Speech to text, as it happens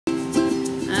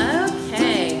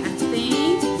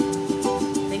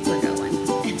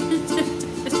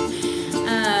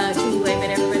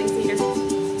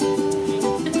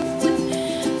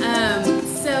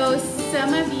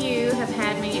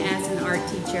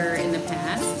together in the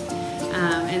past.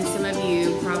 And some of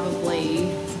you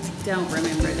probably don't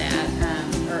remember that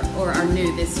or are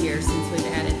new this year since we've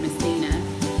added Miss Dina.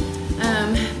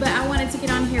 But I wanted to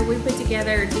get on here. We put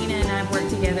together, Dina and I have worked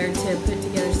together to put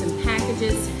together some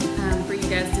packages for you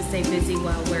guys to stay busy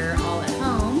while we're all at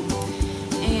home.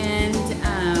 And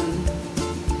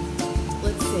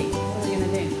let's see, what are we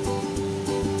gonna do?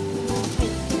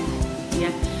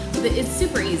 Yeah, but it's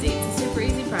super easy. It's a super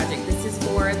easy project. This is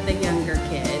for the younger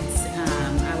kids.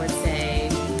 I would say,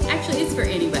 actually it's for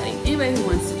anybody. Anybody who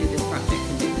wants to do this project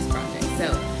can do this project. So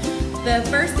the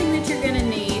first thing that you're gonna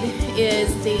need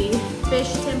is the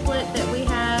fish template that we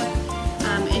have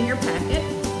in your packet.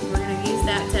 We're gonna use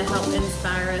that to help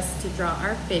inspire us to draw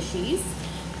our fishies.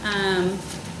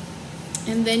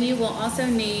 And then you will also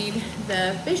need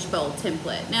the fishbowl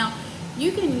template. Now,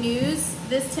 you can use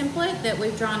this template that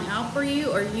we've drawn out for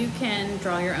you, or you can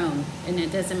draw your own, and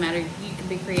it doesn't matter. You can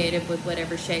be creative with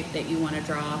whatever shape that you want to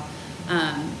draw.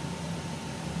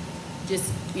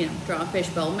 Just, you know, draw a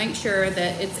fishbowl. Make sure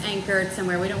that it's anchored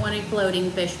somewhere. We don't want any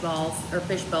floating fish balls or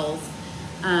fish bowls.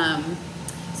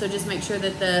 So just make sure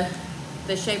that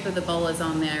the shape of the bowl is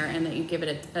on there and that you give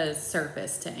it a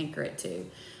surface to anchor it to.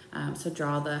 So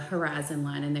draw the horizon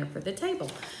line in there for the table.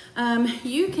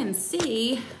 You can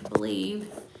see, I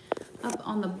believe, up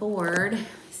on the board,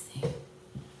 let's see.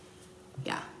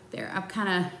 Yeah, there, I've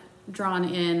kind of drawn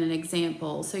in an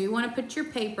example. So you want to put your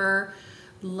paper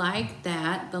like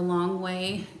that, the long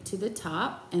way to the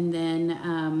top, and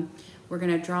then we're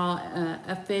going to draw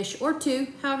a fish or two,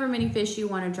 however many fish you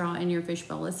want to draw in your fish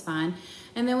bowl is fine.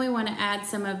 And then we want to add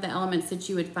some of the elements that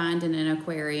you would find in an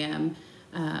aquarium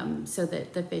so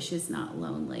that the fish is not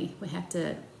lonely. We have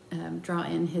to draw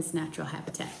in his natural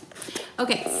habitat.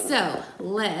 Okay, so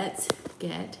let's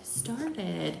get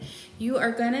started. You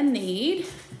are going to need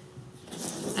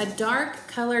a dark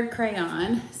colored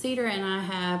crayon. Cedar and I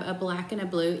have a black and a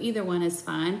blue. Either one is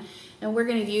fine. And we're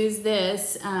going to use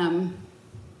this, there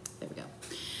we go.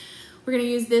 We're going to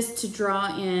use this to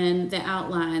draw in the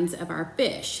outlines of our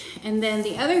fish. And then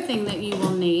the other thing that you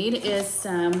will need is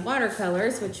some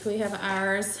watercolors, which we have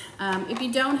ours. If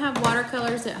you don't have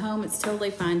watercolors at home, it's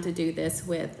totally fine to do this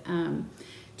with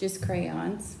just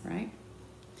crayons, right?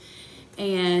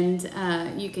 And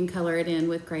you can color it in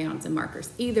with crayons and markers.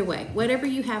 Either way, whatever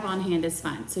you have on hand is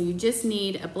fine. So you just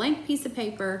need a blank piece of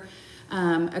paper,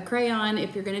 a crayon.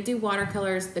 If you're gonna do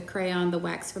watercolors, the crayon, the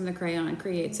wax from the crayon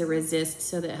creates a resist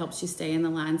so that it helps you stay in the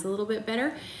lines a little bit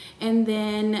better. And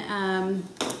then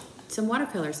some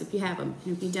watercolors if you have them.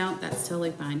 And if you don't, that's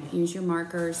totally fine. Use your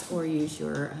markers or use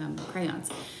your crayons.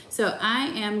 So I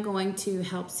am going to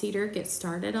help Cedar get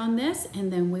started on this,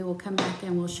 and then we will come back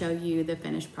and we'll show you the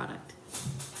finished product.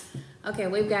 Okay,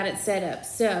 we've got it set up.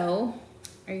 So,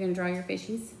 are you gonna draw your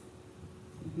fishies?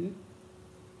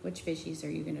 Which fishies are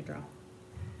you gonna draw?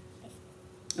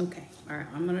 Okay, all right,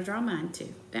 I'm gonna draw mine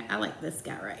too. I like this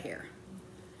guy right here.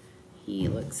 He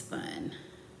looks fun.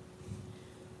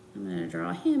 I'm gonna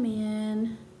draw him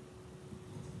in,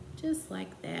 just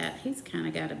like that. He's kind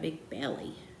of got a big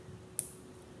belly.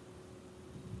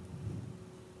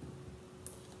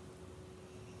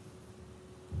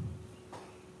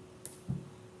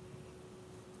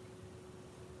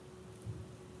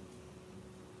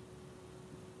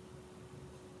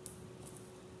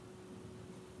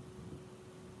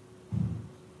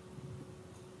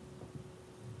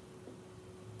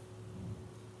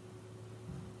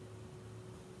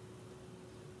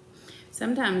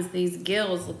 Sometimes these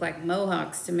gills look like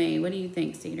mohawks to me. What do you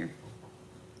think, Cedar?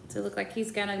 Does it look like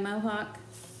he's got a mohawk?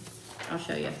 I'll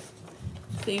show you.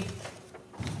 See?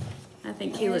 I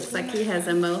think he looks like he has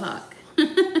a mohawk.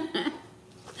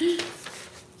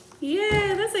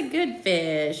 Yeah, that's a good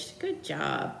fish. Good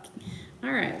job.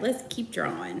 All right, let's keep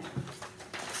drawing.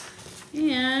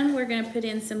 And we're gonna put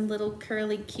in some little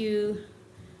curly Q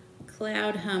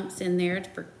cloud humps in there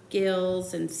for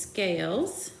gills and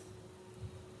scales.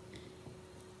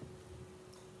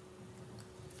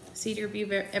 Cedar, have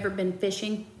you ever been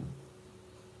fishing?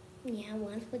 Yeah,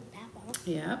 once with Papa.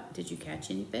 Yeah. Did you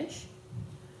catch any fish?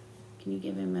 Can you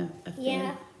give him a fin?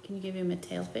 Yeah. Can you give him a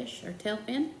tail fish or tail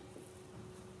fin?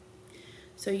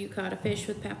 So you caught a fish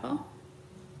with Papa?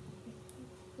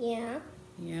 Yeah.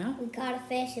 Yeah. We caught a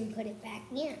fish and put it back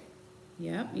in.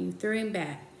 Yep. You threw him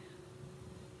back.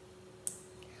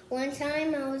 One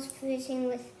time I was fishing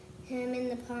with him in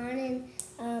the pond,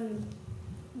 and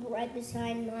right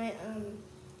beside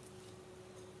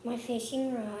my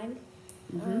fishing rod,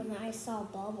 I saw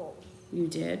bubbles. You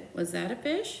did? Was that a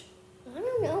fish? I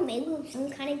don't know, maybe it was some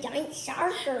kind of giant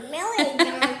shark or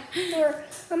megalodon or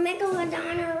a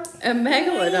megalodon or... A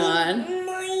megalodon?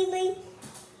 Maybe.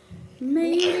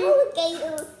 Maybe. An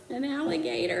alligator. An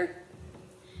alligator.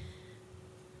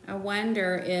 I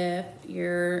wonder if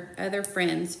your other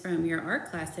friends from your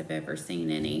art class have ever seen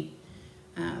any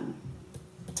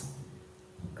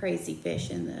crazy fish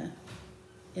in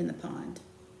the pond.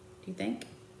 Do you think?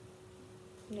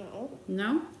 No.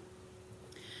 No?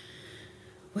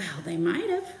 Well, they might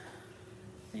have.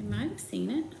 They might have seen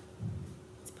it.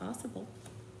 It's possible.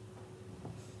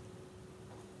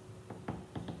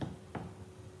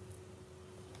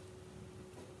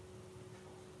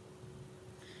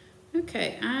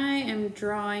 Okay, I am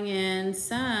drawing in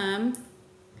some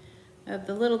of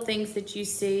the little things that you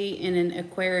see in an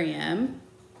aquarium.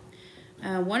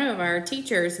 One of our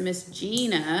teachers, Miss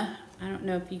Gina, I don't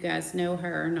know if you guys know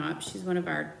her or not, but she's one of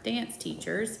our dance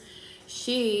teachers.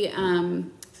 She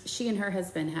and her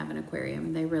husband have an aquarium,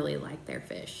 and they really like their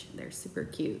fish. They're super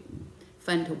cute,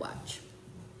 fun to watch.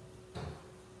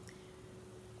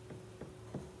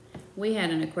 We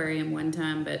had an aquarium one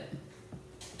time, but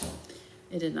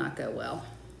it did not go well.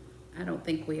 I don't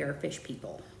think we are fish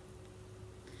people.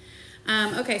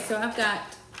 Okay, so I've got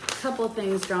a couple of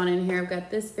things drawn in here. I've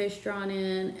got this fish drawn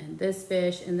in and this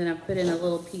fish, and then I've put in a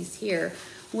little piece here.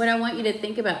 What I want you to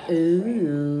think about,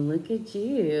 ooh, look at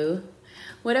you.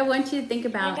 What I want you to think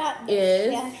about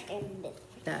is,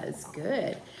 that is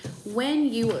good. When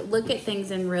you look at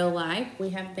things in real life,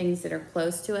 we have things that are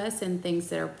close to us and things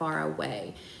that are far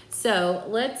away. So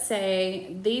let's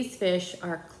say these fish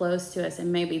are close to us,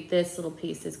 and maybe this little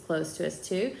piece is close to us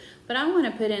too, but I want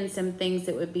to put in some things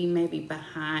that would be maybe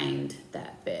behind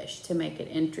that fish to make it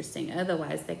interesting.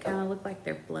 Otherwise, they kind of look like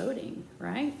they're floating,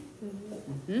 right?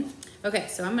 Mm-hmm. Okay,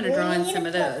 so I'm going to draw in some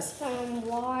of those. Some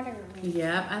water.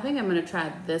 Yep, I think I'm going to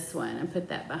try this one and put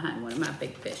that behind one of my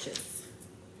big fishes.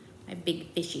 My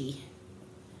big fishy.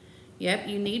 Yep,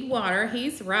 you need water.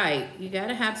 He's right. You got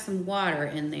to have some water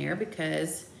in there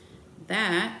because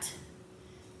that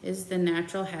is the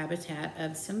natural habitat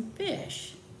of some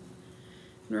fish.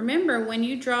 Remember, when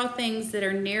you draw things that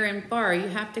are near and far, you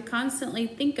have to constantly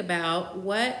think about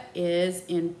what is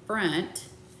in front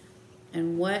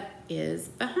and what is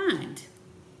behind.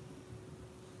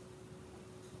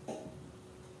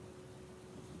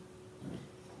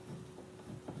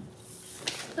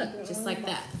 Look, just like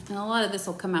that. And a lot of this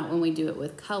will come out when we do it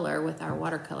with color, with our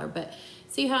watercolor. But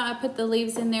see how I put the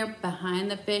leaves in there behind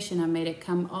the fish and I made it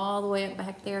come all the way up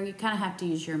back there? You kind of have to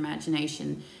use your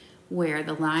imagination where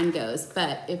the line goes.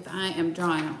 But if I am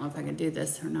drawing, I don't know if I can do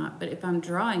this or not, but if I'm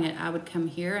drawing it, I would come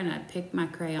here and I'd pick my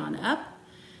crayon up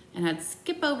and I'd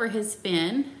skip over his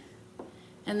fin,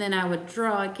 and then I would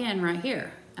draw again right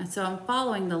here. And so I'm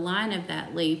following the line of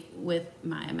that leaf with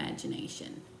my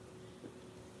imagination.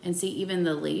 And see, even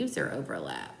the leaves are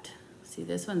overlapped. See,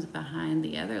 this one's behind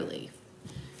the other leaf.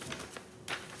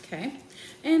 Okay,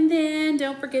 and then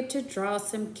don't forget to draw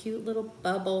some cute little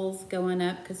bubbles going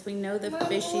up because we know the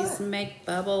fishies make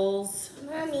bubbles.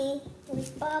 Mommy,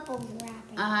 there's bubbles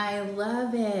wrapping. I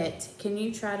love it. Can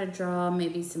you try to draw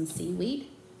maybe some seaweed?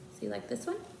 See, like this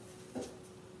one?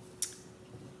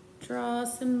 Draw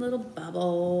some little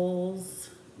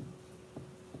bubbles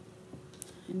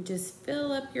and just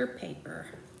fill up your paper.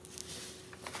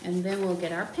 And then we'll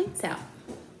get our paints out.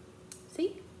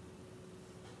 See?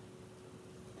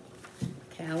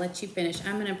 Okay, I'll let you finish.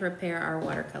 I'm gonna prepare our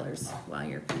watercolors while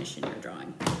you're finishing your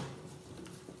drawing.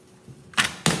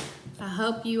 I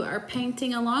hope you are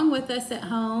painting along with us at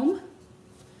home.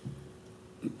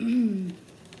 Mama,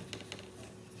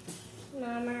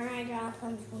 I draw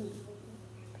some sweet.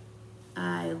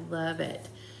 I love it.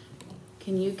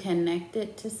 Can you connect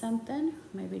it to something?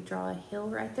 Maybe draw a hill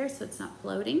right there so it's not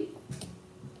floating.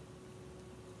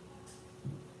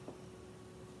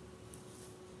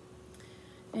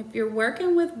 If you're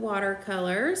working with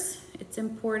watercolors, it's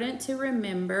important to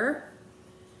remember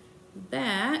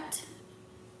that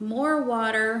more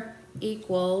water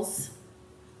equals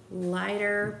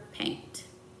lighter paint.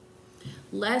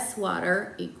 Less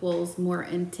water equals more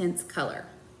intense color.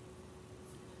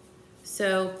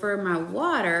 So for my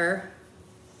water,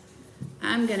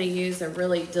 I'm gonna use a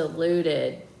really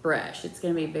diluted brush. It's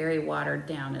gonna be very watered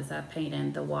down as I paint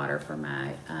in the water for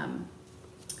my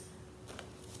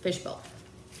fishbowl.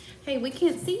 Hey, we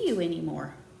can't see you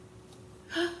anymore.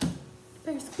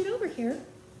 Better scoot over here.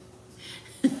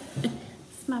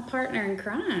 It's my partner in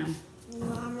crime.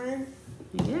 Mama.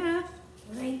 Yeah.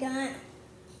 I got.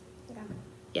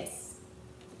 Yes.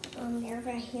 There's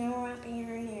a hill up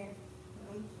here and there.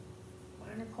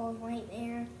 Barnacles right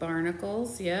there.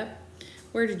 Barnacles, yep.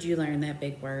 Where did you learn that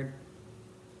big word?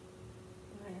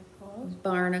 Barnacles.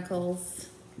 Barnacles.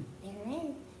 They're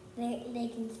in. They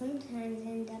can sometimes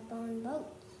end up on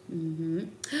boats. Mm-hmm.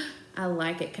 I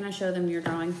like it. Can I show them your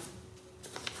drawing?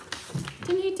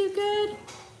 Didn't he do good?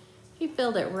 He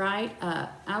filled it right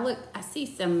up. I see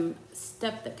some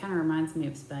stuff that kind of reminds me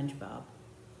of SpongeBob.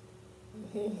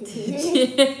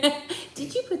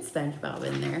 Did you put SpongeBob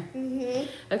in there?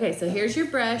 Mm-hmm. Okay, so here's your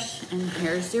brush and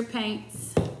here's your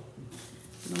paints.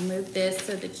 I'm gonna move this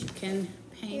so that you can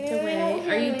paint away.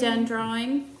 Are you done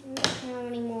drawing? I don't have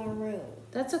any more room.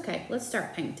 That's okay. Let's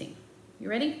start painting. You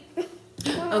ready?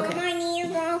 Mom, Okay. I need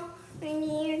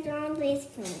to draw this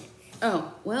planet.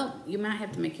 Oh, well, you might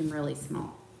have to make him really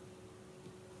small.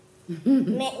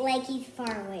 Like he's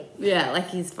far away. Yeah, like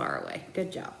he's far away.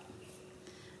 Good job.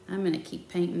 I'm gonna keep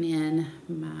painting in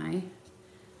my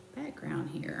background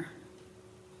here.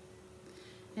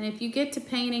 And if you get to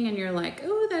painting and you're like,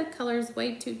 oh, that color's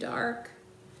way too dark,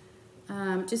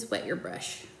 just wet your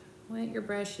brush. Wet your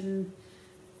brush and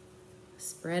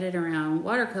spread it around.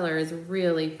 Watercolor is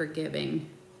really forgiving.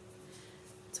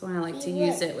 That's why I like to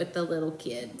use it with the little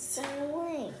kids. Far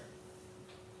away.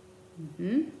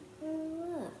 Look.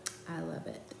 I love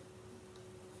it.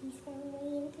 He's far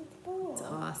away into the bowl. It's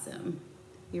awesome.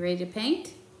 You ready to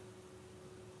paint?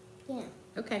 Yeah.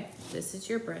 Okay, this is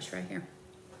your brush right here.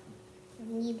 I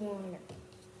need water.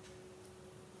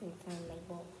 And find my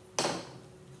bowl.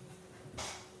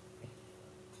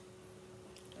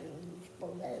 And it's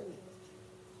below.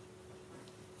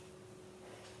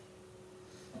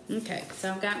 Okay,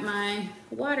 so I've got my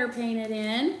water painted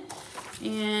in,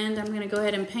 and I'm gonna go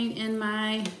ahead and paint in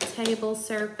my table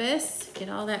surface, get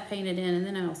all that painted in, and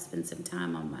then I'll spend some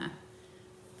time on my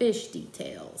fish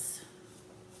details.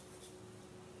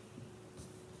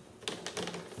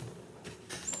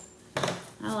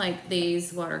 I like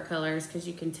these watercolors because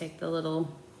you can take the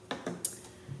little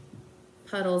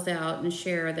puddles out and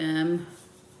share them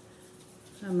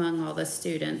among all the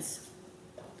students.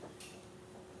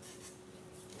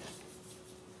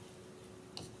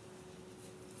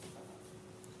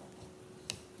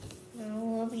 I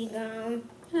love you, Mom.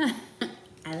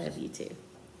 I love you too.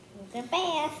 The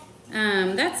best.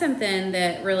 That's something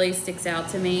that really sticks out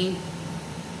to me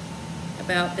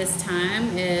about this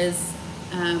time is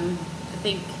I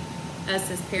think us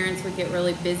as parents would get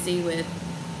really busy with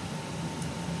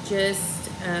just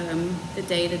the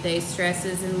day-to-day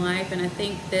stresses in life, and I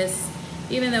think this,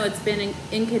 even though it's been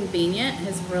inconvenient,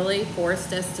 has really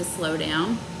forced us to slow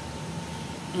down,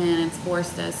 and it's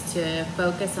forced us to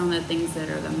focus on the things that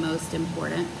are the most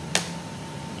important.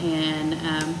 And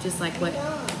just like what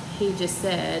he just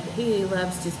said, he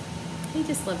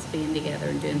just loves being together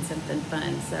and doing something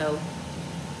fun. So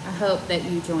I hope that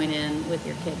you join in with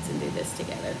your kids and do this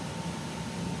together.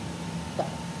 But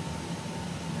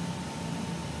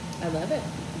I love it.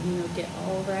 You know, get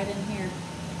all right in here.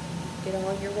 Get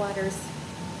all your waters.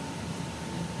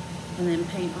 And then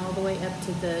paint all the way up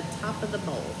to the top of the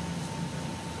bowl.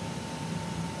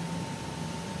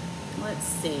 Let's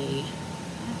see.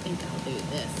 I think I'll do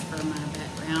this for my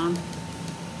background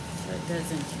so it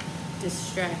doesn't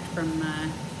distract from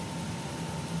my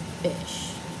fish.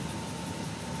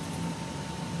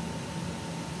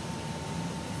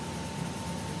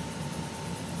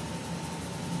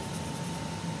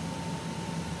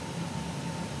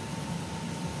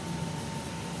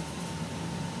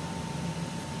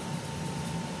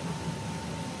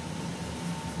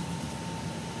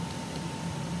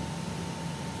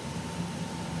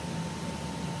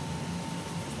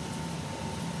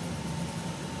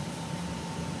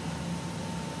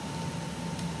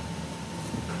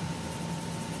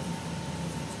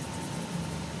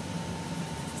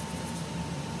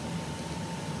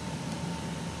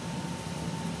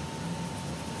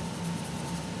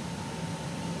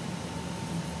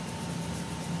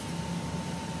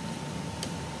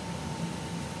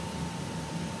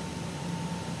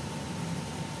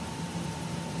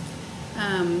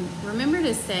 Remember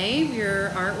to save your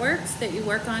artworks that you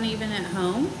work on even at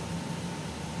home,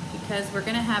 because we're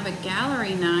going to have a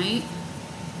gallery night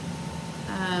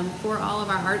for all of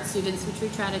our art students, which we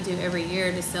try to do every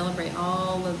year to celebrate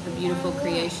all of the beautiful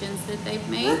creations that they've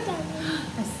made.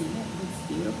 I see it. It's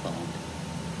beautiful.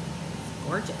 It's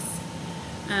gorgeous.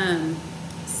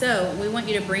 So we want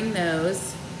you to bring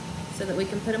those so that we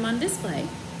can put them on display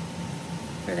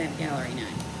for that gallery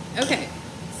night. Okay.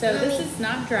 So this is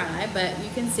not dry, but you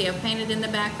can see I've painted in the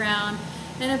background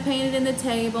and I've painted in the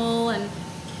table. And,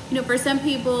 you know, for some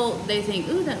people, they think,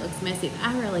 ooh, that looks messy.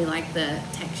 I really like the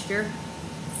texture.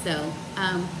 So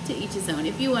to each his own.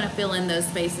 If you want to fill in those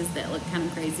spaces that look kind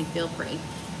of crazy, feel free.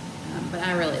 But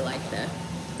I really like the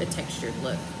textured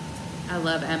look. I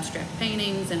love abstract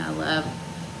paintings, and I love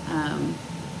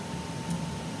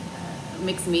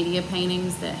mixed media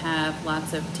paintings that have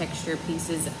lots of texture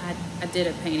pieces. I did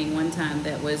a painting one time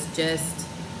that was just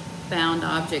found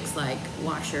objects like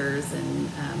washers, and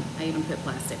I even put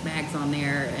plastic bags on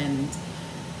there, and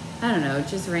I don't know,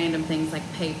 just random things like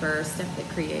paper, stuff that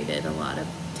created a lot of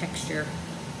texture,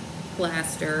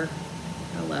 plaster.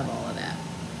 I love all of that.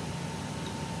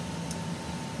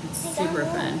 It's super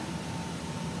fun.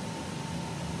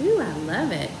 Ooh, I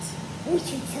love it. We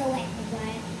should show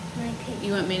everybody my picture.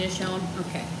 You want me to show him?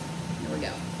 Okay, here we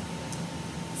go.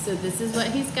 So this is what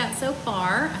he's got so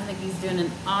far. I think he's doing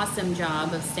an awesome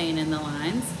job of staying in the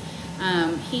lines.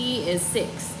 He is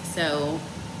 6, so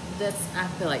I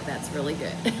feel like that's really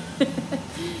good.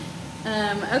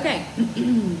 Okay.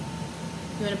 You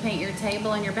want to paint your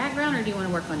table and your background, or do you want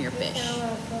to work on your fish? I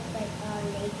want to look like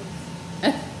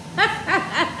neighbors.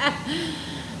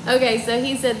 Okay, so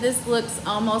he said this looks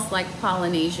almost like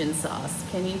Polynesian sauce.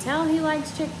 Can you tell he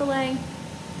likes Chick-fil-A?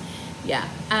 Yeah,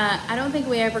 I don't think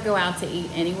we ever go out to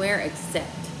eat anywhere except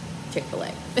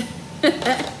Chick-fil-A.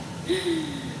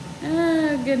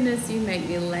 Oh, goodness, you make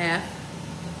me laugh.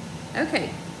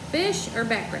 Okay, fish or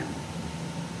background?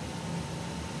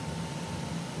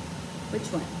 Which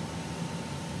one?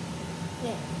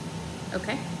 Yeah.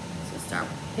 Okay, so start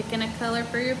picking a color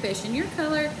for your fish. And your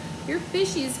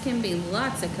fishies can be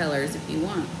lots of colors if you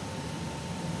want.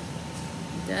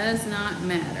 Does not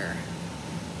matter.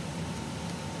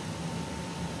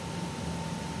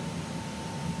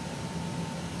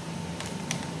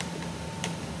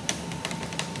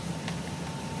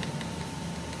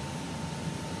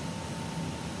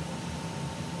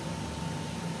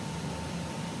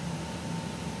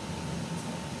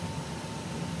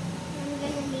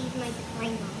 My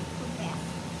playground for that.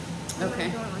 Okay.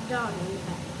 I'm gonna draw a dog in the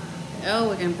background. Oh,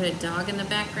 we're gonna put a dog in the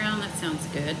background? That sounds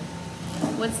good.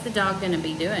 What's the dog gonna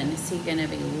be doing? Is he gonna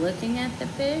be looking at the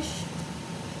fish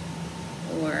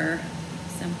or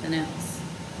something else?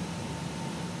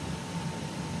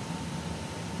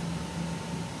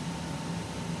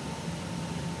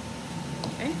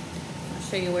 Okay, I'll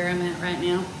show you where I'm at right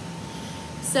now.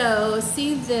 So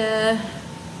see sorry,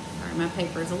 my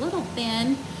paper is a little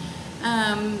thin.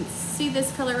 See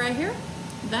this color right here?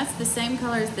 That's the same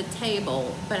color as the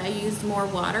table, but I used more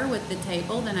water with the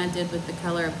table than I did with the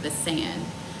color of the sand.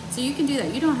 So you can do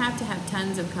that. You don't have to have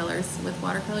tons of colors with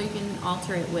watercolor. You can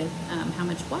alter it with how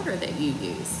much water that you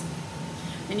use.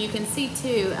 And you can see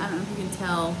too, I don't know if you can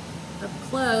tell up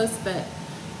close, but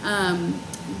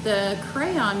the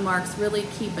crayon marks really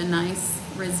keep a nice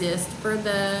resist for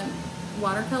the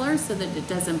watercolor so that it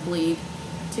doesn't bleed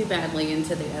too badly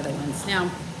into the other ones.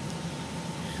 Now,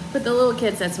 with the little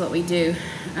kids, that's what we do.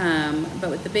 But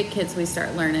with the big kids, we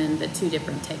start learning the 2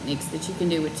 different techniques that you can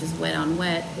do, which is wet on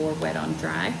wet or wet on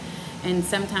dry. And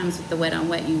sometimes with the wet on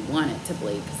wet, you want it to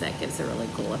bleed because that gives a really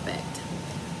cool effect.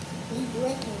 He's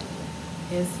licking.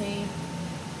 Is he?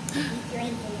 He's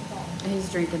drinking a bowl.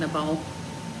 He's drinking a bowl.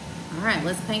 All right,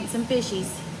 let's paint some fishies.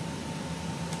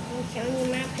 I'm showing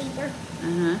you my paper.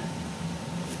 Uh-huh.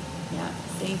 Yeah,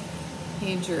 see?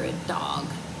 He drew a dog.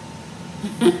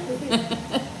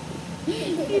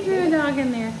 He drew a dog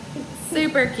in there.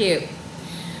 Super cute.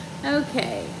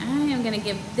 Okay, I am gonna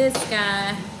give this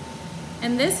guy,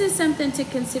 and this is something to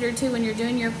consider too when you're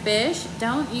doing your fish.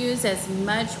 Don't use as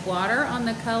much water on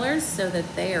the colors so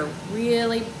that they are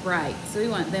really bright. So we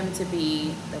want them to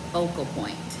be the focal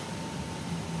point.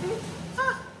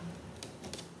 Ah.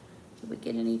 Did we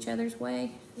get in each other's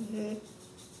way? Mm-hmm.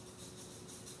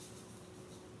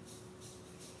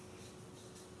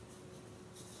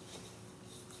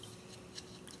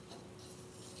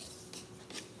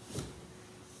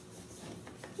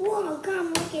 Whoa,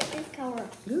 come look at this color.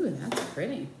 Ooh, that's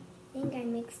pretty. I think I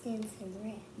mixed in some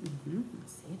red. Mm-hmm, I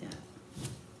see that.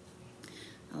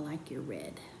 I like your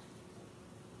red.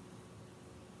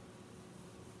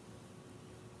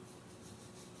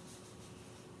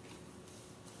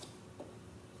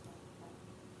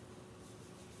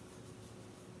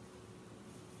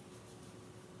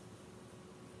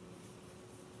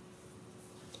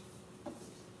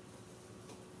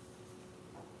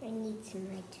 I need some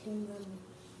red too, Mommy.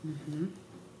 Mm-hmm.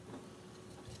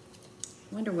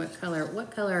 Wonder what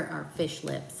color are fish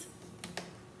lips?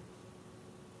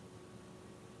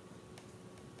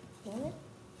 What?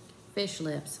 Fish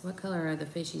lips. What color are the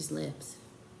fishy's lips?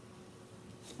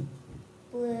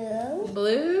 Blue.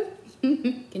 Blue?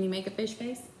 Can you make a fish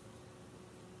face?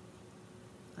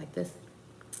 Like this?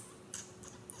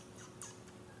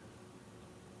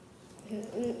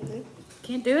 Mm-mm.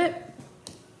 Can't do it?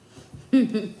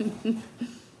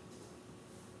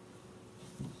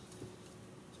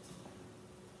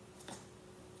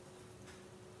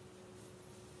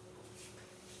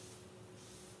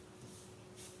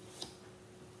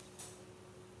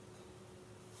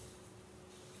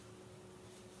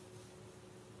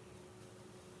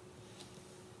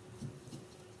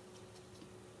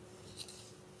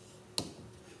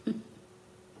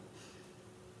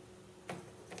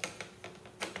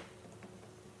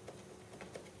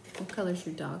 color's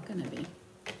your dog gonna be?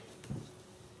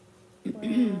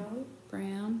 Brown.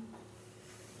 Brown.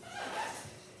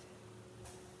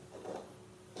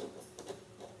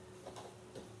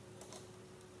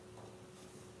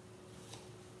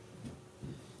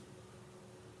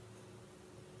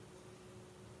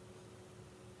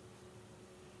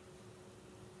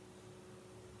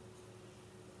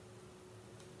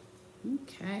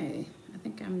 Okay, I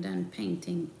think I'm done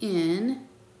painting in.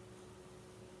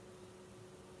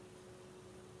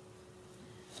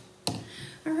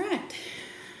 All right,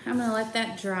 I'm gonna let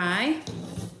that dry,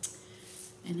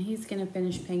 and he's gonna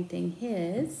finish painting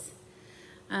his.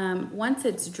 Once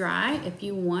it's dry, if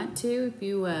you want to, if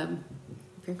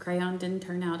your crayon didn't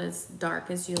turn out as dark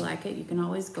as you like it, you can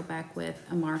always go back with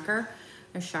a marker,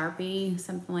 a Sharpie,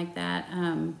 something like that.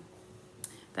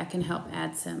 That can help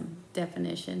add some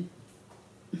definition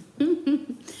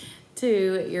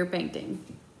to your painting.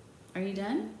 Are you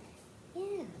done?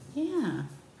 Yeah. Yeah.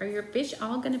 Are your fish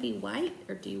all gonna be white,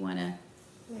 or do you wanna?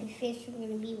 My fish are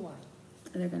gonna be white.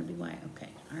 They're gonna be white, okay.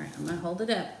 All right, I'm gonna hold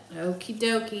it up. Okie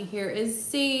dokie, here is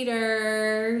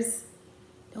Cedars.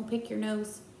 Don't pick your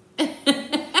nose.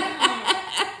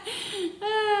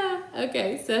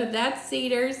 Okay, so that's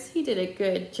Cedars. He did a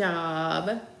good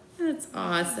job. That's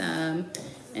awesome.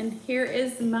 And here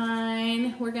is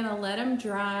mine. We're gonna let them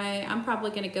dry. I'm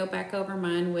probably gonna go back over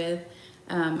mine with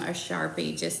a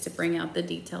Sharpie just to bring out the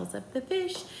details of the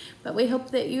fish. But we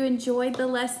hope that you enjoyed the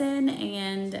lesson,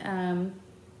 and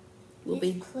we'll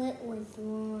This be clip was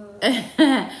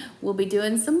long. we'll be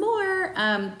doing some more.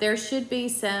 There should be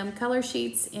some color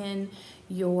sheets in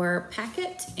your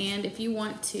packet, and if you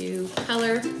want to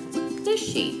color this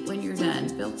sheet when you're done,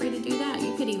 feel free to do that.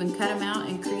 You could even cut them out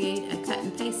and create a cut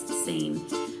and paste scene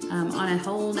on a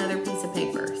whole nother piece of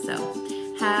paper. So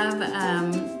have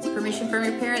permission from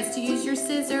your parents to use your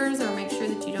scissors, or make sure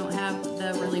that you don't have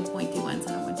the really pointy ones.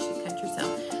 I don't want you to cut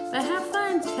yourself. But have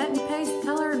fun, cut and paste,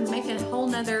 color, and make a whole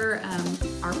nother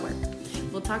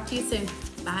artwork. We'll talk to you soon.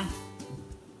 Bye.